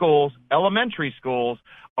public schools, elementary schools,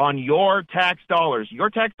 on your tax dollars. Your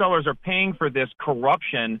tax dollars are paying for this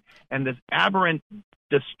corruption and this aberrant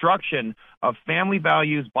destruction of family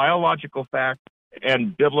values, biological facts,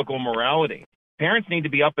 and biblical morality. Parents need to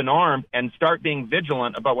be up in arms and start being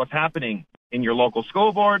vigilant about what's happening in your local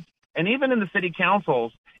school boards and even in the city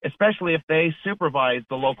councils, especially if they supervise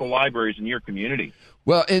the local libraries in your community.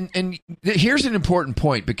 Well, and here's an important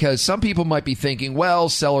point, because some people might be thinking, well,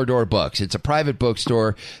 Cellar Door Books, it's a private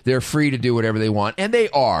bookstore. They're free to do whatever they want, and they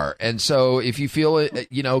are. And so if you feel,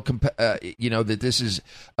 that this is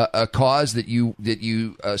a cause that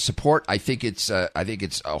you support, I think it's a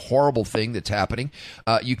horrible thing that's happening.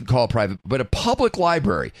 You can call it private, but a public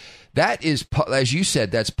library, that is, as you said,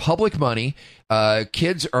 that's public money.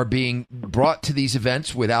 Kids are being brought to these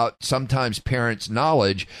events without sometimes parents'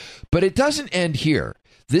 knowledge, but it doesn't end here.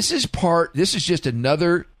 This is just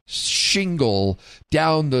another shingle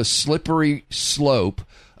down the slippery slope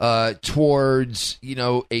towards,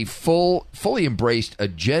 a fully embraced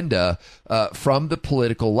agenda from the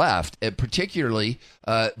political left, and particularly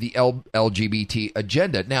the LGBT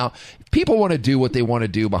agenda. Now, people want to do what they want to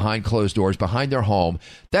do behind closed doors, behind their home.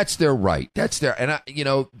 That's their right.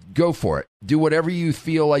 Go for it. Do whatever you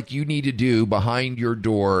feel like you need to do behind your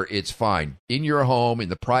door. It's fine. In your home, in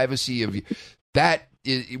the privacy of that,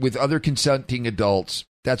 with other consenting adults,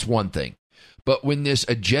 that's one thing. But when this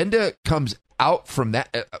agenda comes out from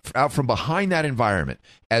behind that environment,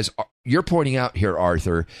 as you're pointing out here,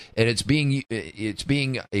 Arthur, and it's being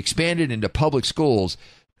expanded into public schools,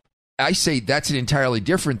 I say that's an entirely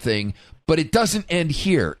different thing. But it doesn't end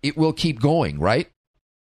here. It will keep going, right?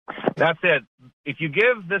 That's it. If you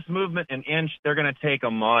give this movement an inch, they're going to take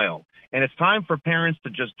a mile. And it's time for parents to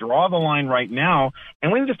just draw the line right now,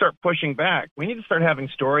 and we need to start pushing back. We need to start having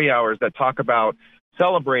story hours that talk about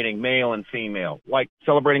celebrating male and female, like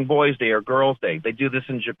celebrating Boys' Day or Girls' Day. They do this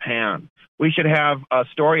in Japan. We should have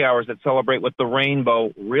story hours that celebrate what the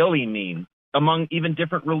rainbow really means among even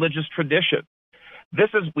different religious traditions.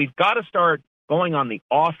 We've got to start going on the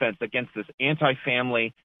offense against this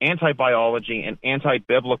anti-family, anti-biology, and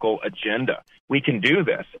anti-biblical agenda. We can do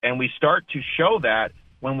this, and we start to show that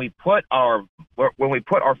when we put our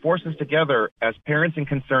forces together as parents and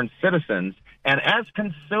concerned citizens and as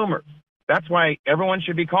consumers. That's why everyone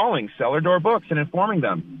should be calling Cellar Door Books and informing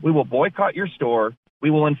them. We will boycott your store.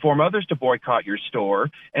 We will inform others to boycott your store,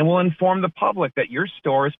 and we'll inform the public that your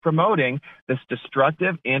store is promoting this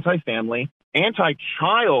destructive anti-family,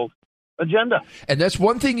 anti-child agenda. And that's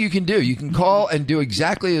one thing you can do. You can call and do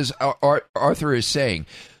exactly as Arthur is saying.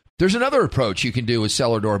 There's another approach you can do with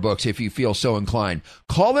Cellar Door Books if you feel so inclined.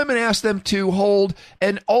 Call them and ask them to hold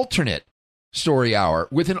an alternate story hour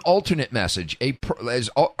with an alternate message. As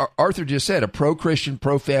Arthur just said, a pro-Christian,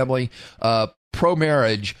 pro-family,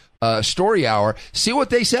 pro-marriage story hour. See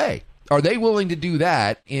what they say. Are they willing to do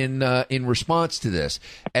that in response to this?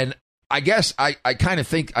 And I guess I kind of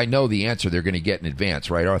think I know the answer they're going to get in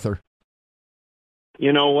advance, right, Arthur?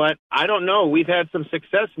 You know what? I don't know. We've had some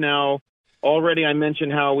success now. Already I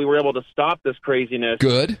mentioned how we were able to stop this craziness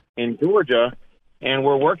in Georgia, and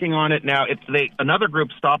we're working on it now. Another group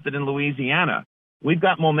stopped it in Louisiana. We've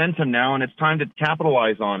got momentum now, and it's time to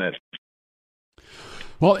capitalize on it.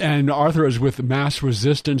 Well, and Arthur is with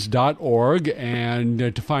massresistance.org,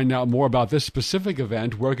 and to find out more about this specific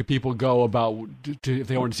event, where could people go if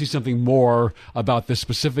they want to see something more about this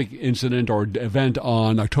specific incident or event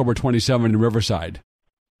on October 27 in Riverside?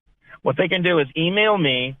 What they can do is email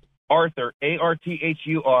me, Arthur,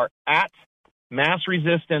 ARTHUR, at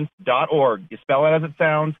massresistance.org. You spell it as it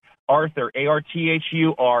sounds, Arthur,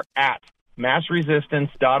 ARTHUR, at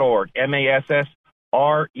massresistance.org,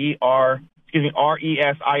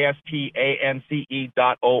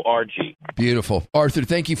 RESISTANCE.ORG. Beautiful. Arthur,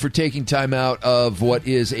 thank you for taking time out of what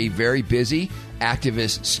is a very busy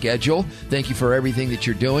activist schedule. Thank you for everything that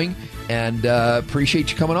you're doing, and appreciate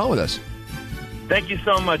you coming on with us. Thank you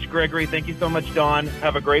so much, Gregory. Thank you so much, Don.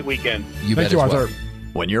 Have a great weekend. Thank you, Arthur.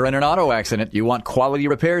 When you're in an auto accident, you want quality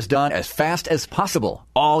repairs done as fast as possible.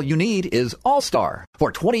 All you need is All-Star.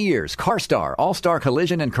 For 20 years, CarStar, All-Star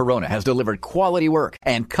Collision, and Corona has delivered quality work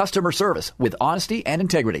and customer service with honesty and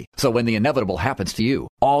integrity. So when the inevitable happens to you,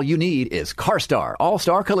 all you need is CarStar,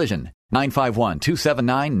 All-Star Collision.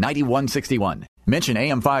 951-279-9161. Mention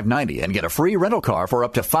AM 590 and get a free rental car for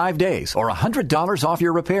up to 5 days or $100 off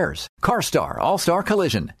your repairs. CarStar All-Star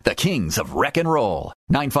Collision, the kings of wreck and roll.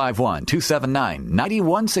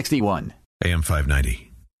 951-279-9161. AM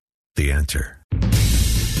 590, The Answer.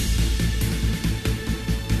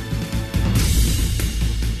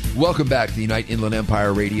 Welcome back to the Unite Inland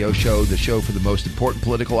Empire Radio Show, the show for the most important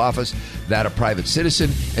political office, that of private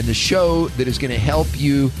citizen, and the show that is going to help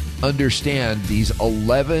you understand these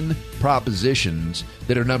 11 propositions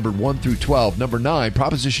that are numbered 1 through 12.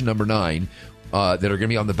 Proposition number 9, that are going to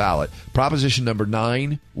be on the ballot. Proposition number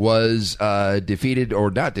 9 was defeated,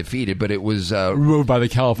 or not defeated, but it was removed by the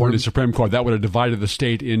California Supreme Court. That would have divided the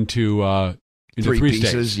state into three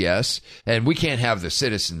pieces, states. Yes. And we can't have the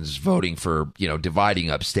citizens voting for,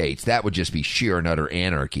 dividing up states. That would just be sheer and utter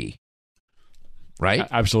anarchy. Right?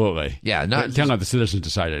 Absolutely. Yeah. Can't let the citizens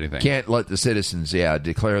decide anything. Can't let the citizens,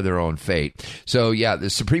 declare their own fate. So,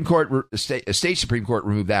 the Supreme Court, state Supreme Court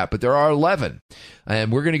removed that, but there are 11.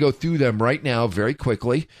 And we're going to go through them right now very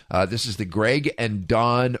quickly. This is the Greg and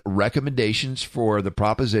Don recommendations for the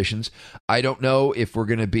propositions. I don't know if we're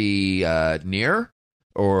going to be near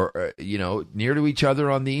or, near to each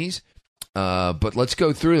other on these. But let's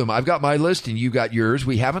go through them. I've got my list and you got yours.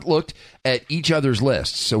 We haven't looked at each other's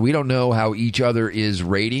lists, so we don't know how each other is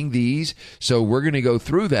rating these. So we're going to go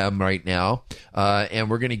through them right now, and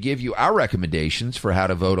we're going to give you our recommendations for how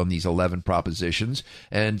to vote on these 11 propositions.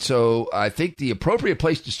 And so I think the appropriate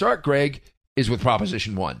place to start, Greg, is with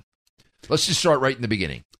Proposition 1. Let's just start right in the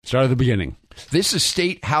beginning. Start at the beginning. This is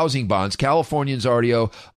state housing bonds. Californians already owe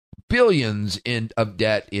billions of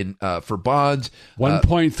debt for bonds.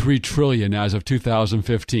 1.3 trillion as of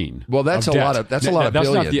 2015. Well, that's a lot of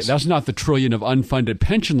billions. That's not the trillion of unfunded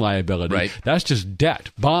pension liability. Right. That's just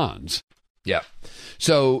debt, bonds. Yeah.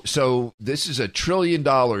 So this is $1 trillion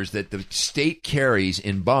that the state carries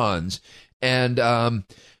in bonds. And,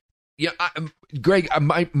 Greg,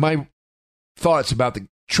 my thoughts about the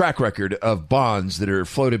track record of bonds that are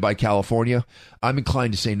floated by California, I'm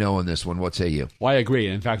inclined to say no on this one. What say you? Well, I agree.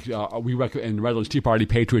 In fact, we recommend in Redlands Tea Party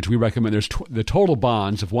Patriots, we recommend the total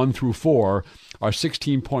bonds of 1 through 4 are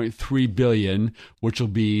 $16.3 billion, which will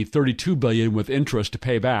be $32 billion with interest to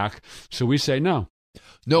pay back. So we say no.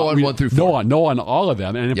 No on 1 through 4. No on all of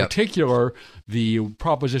them. And in particular, the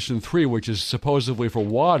Proposition 3, which is supposedly for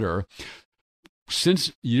water.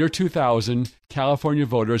 Since year 2000, California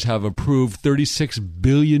voters have approved $36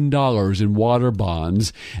 billion in water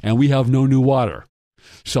bonds, and we have no new water.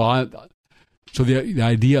 So the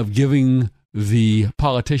idea of giving the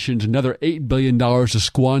politicians another $8 billion to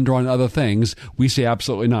squander on other things, we say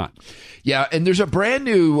absolutely not. Yeah, and there's a brand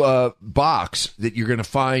new box that you're going to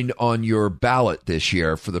find on your ballot this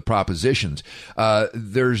year for the propositions.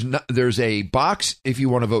 There's a box if you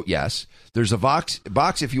want to vote yes. There's a box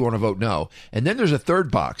if you want to vote no. And then there's a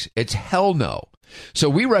third box. It's hell no. So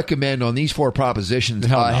we recommend on these 4 propositions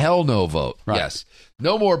hell no vote. Right. Yes.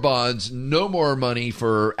 No more bonds, no more money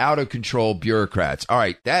for out-of-control bureaucrats. All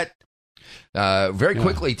right, that very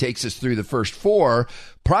quickly takes us through the first 4.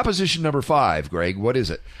 Proposition number 5, Greg, what is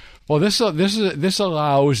it? Well, this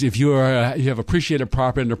allows if you have appreciated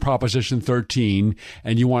property under Proposition 13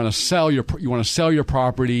 and you want to sell your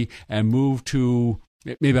property and move to.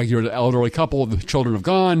 Maybe like you're an elderly couple, the children have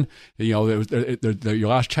gone, your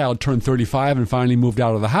last child turned 35 and finally moved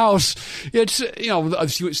out of the house. It's,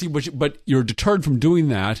 but you're deterred from doing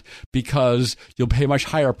that because you'll pay much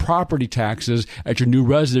higher property taxes at your new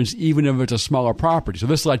residence, even if it's a smaller property. So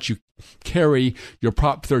this lets you carry your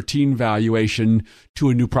Prop 13 valuation to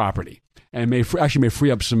a new property. And may free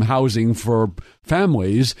up some housing for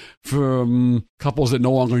families, from couples that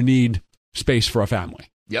no longer need space for a family.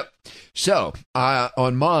 Yep. So,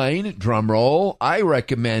 on mine, drum roll, I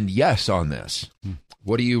recommend yes on this.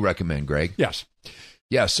 What do you recommend, Greg? Yes.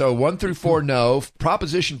 Yeah, so 1 through 4, no.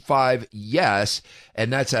 Proposition 5, yes.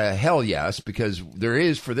 And that's a hell yes, because there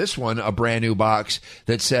is, for this one, a brand new box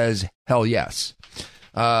that says hell yes.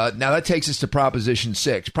 Now that takes us to Proposition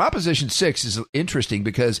 6. Proposition 6 is interesting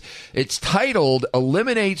because it's titled,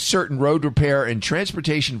 Eliminate Certain Road Repair and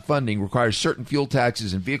Transportation Funding Requires Certain Fuel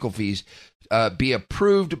Taxes and Vehicle Fees be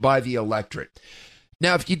approved by the electorate.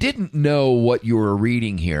 Now, if you didn't know what you were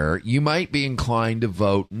reading here, you might be inclined to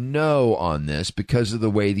vote no on this because of the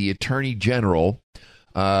way the Attorney General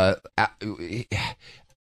Becerra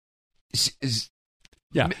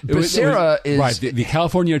is right. The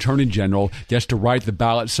California Attorney General gets to write the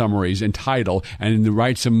ballot summaries and title, and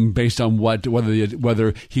writes them based on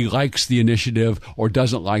whether he likes the initiative or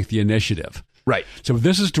doesn't like the initiative. Right. So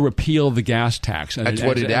this is to repeal the gas tax. That's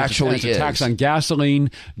what it actually is. It's a tax on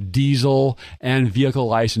gasoline, diesel, and vehicle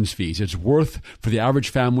license fees. It's worth, for the average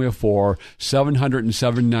family of 4,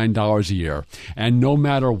 $779 a year. And no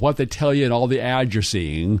matter what they tell you in all the ads you're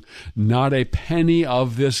seeing, not a penny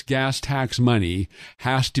of this gas tax money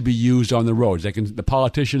has to be used on the roads.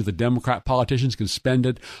 The Democrat politicians can spend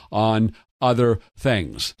it on other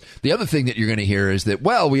things. The other thing that you're going to hear is that,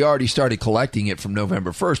 well, we already started collecting it from November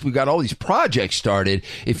 1st. We've got all these projects started.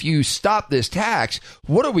 If you stop this tax,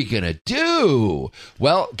 what are we going to do?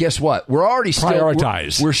 Well, guess what? We're already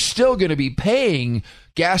we're still going to be paying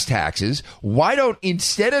gas taxes. Why don't,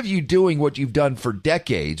 instead of you doing what you've done for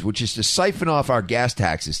decades, which is to siphon off our gas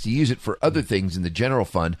taxes to use it for other things in the general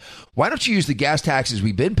fund, why don't you use the gas taxes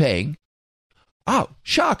we've been paying? Oh,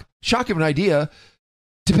 shock of an idea.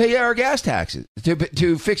 To pay our gas taxes,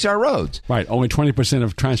 to fix our roads. Right. Only 20%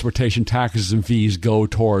 of transportation taxes and fees go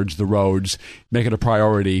towards the roads. Make it a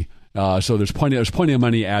priority. So there's plenty of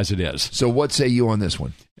money as it is. So what say you on this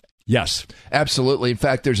one? Yes. Absolutely. In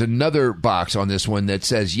fact, there's another box on this one that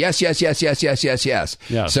says yes, yes, yes, yes, yes, yes, yes.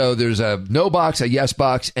 Yes. So there's a no box, a yes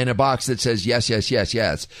box, and a box that says yes, yes, yes,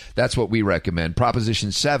 yes. That's what we recommend.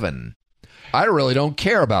 Proposition 7. I really don't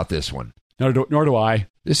care about this one. Nor do I.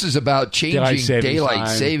 This is about changing daylight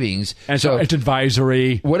savings. And so it's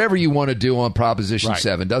advisory. Whatever you want to do on Proposition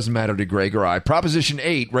 7. Doesn't matter to Greg or I. Proposition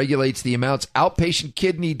 8 regulates the amounts outpatient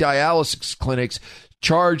kidney dialysis clinics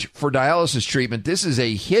charge for dialysis treatment. This is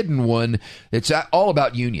a hidden one. It's all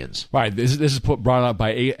about unions. Right. This is brought up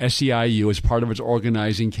by SEIU as part of its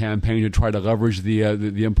organizing campaign to try to leverage the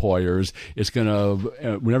employers. It's going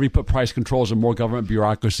to, whenever you put price controls and more government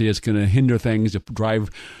bureaucracy, it's going to hinder things, drive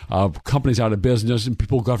companies out of business, and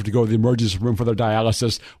people have to go to the emergency room for their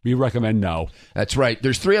dialysis. We recommend no. That's right.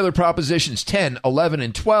 There's 3 other propositions, 10, 11,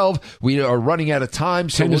 and 12. We are running out of time.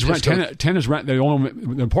 So 10 is rent. The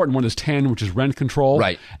important one is 10, which is rent control. control.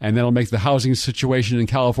 Right. And that'll make the housing situation in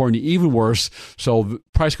California even worse. So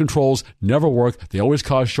price controls never work. They always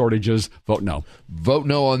cause shortages. Vote no. Vote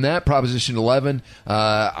no on that. Proposition 11.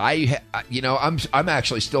 I'm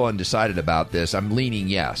actually still undecided about this. I'm leaning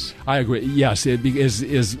yes. I agree. Yes, it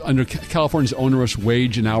is under California's onerous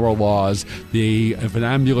wage and hour laws. If an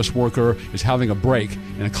ambulance worker is having a break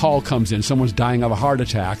and a call comes in, someone's dying of a heart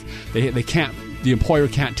attack, they can't. The employer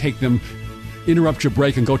can't take them, interrupt your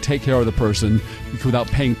break, and go take care of the person without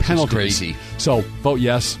paying penalties. It's crazy. So vote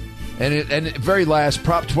yes. And very last,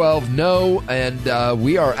 Prop 12, no. And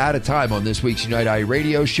we are out of time on this week's Unite IE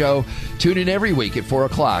radio show. Tune in every week at 4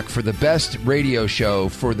 o'clock for the best radio show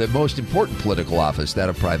for the most important political office, that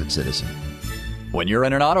of private citizen. When you're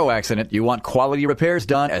in an auto accident, you want quality repairs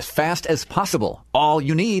done as fast as possible. All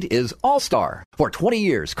you need is All-Star. For 20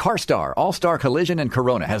 years, CarStar, All-Star Collision, and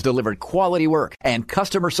Corona has delivered quality work and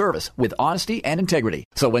customer service with honesty and integrity.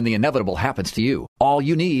 So when the inevitable happens to you, all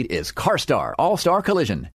you need is CarStar, All-Star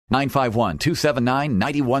Collision.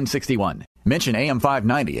 951-279-9161. Mention AM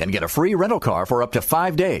 590 and get a free rental car for up to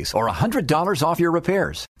 5 days or $100 off your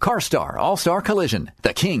repairs. CarStar All-Star Collision,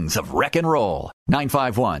 the kings of wreck and roll.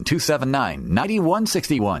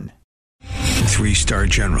 951-279-9161. 3-star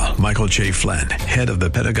General Michael J. Flynn, head of the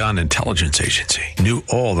Pentagon Intelligence Agency, knew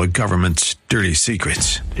all the government's dirty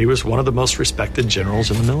secrets. He was one of the most respected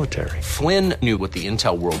generals in the military. Flynn knew what the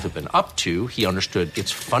intel world had been up to. He understood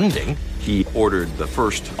its funding. He ordered the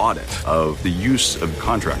first audit of the use of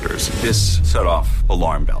contractors. This set off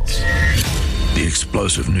alarm bells. The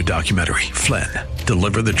explosive new documentary, Flynn,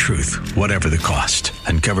 Deliver the Truth, Whatever the Cost,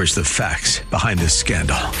 uncovers the facts behind this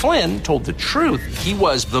scandal. Flynn told the truth. He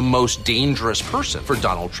was the most dangerous person for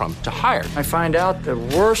Donald Trump to hire. I find out the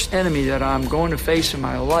worst enemy that I'm going to face in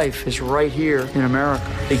my life is right here in America.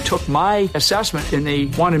 They took my assessment and they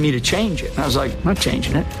wanted me to change it. And I was like, I'm not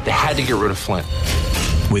changing it. They had to get rid of Flynn.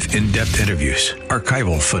 With in-depth interviews,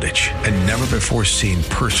 archival footage, and never-before-seen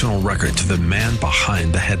personal records of the man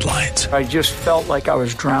behind the headlines. I just felt like I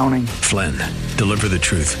was drowning. Flynn, Deliver the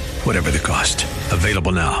Truth, Whatever the Cost.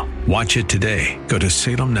 Available now. Watch it today. Go to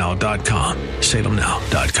salemnow.com.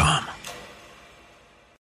 salemnow.com.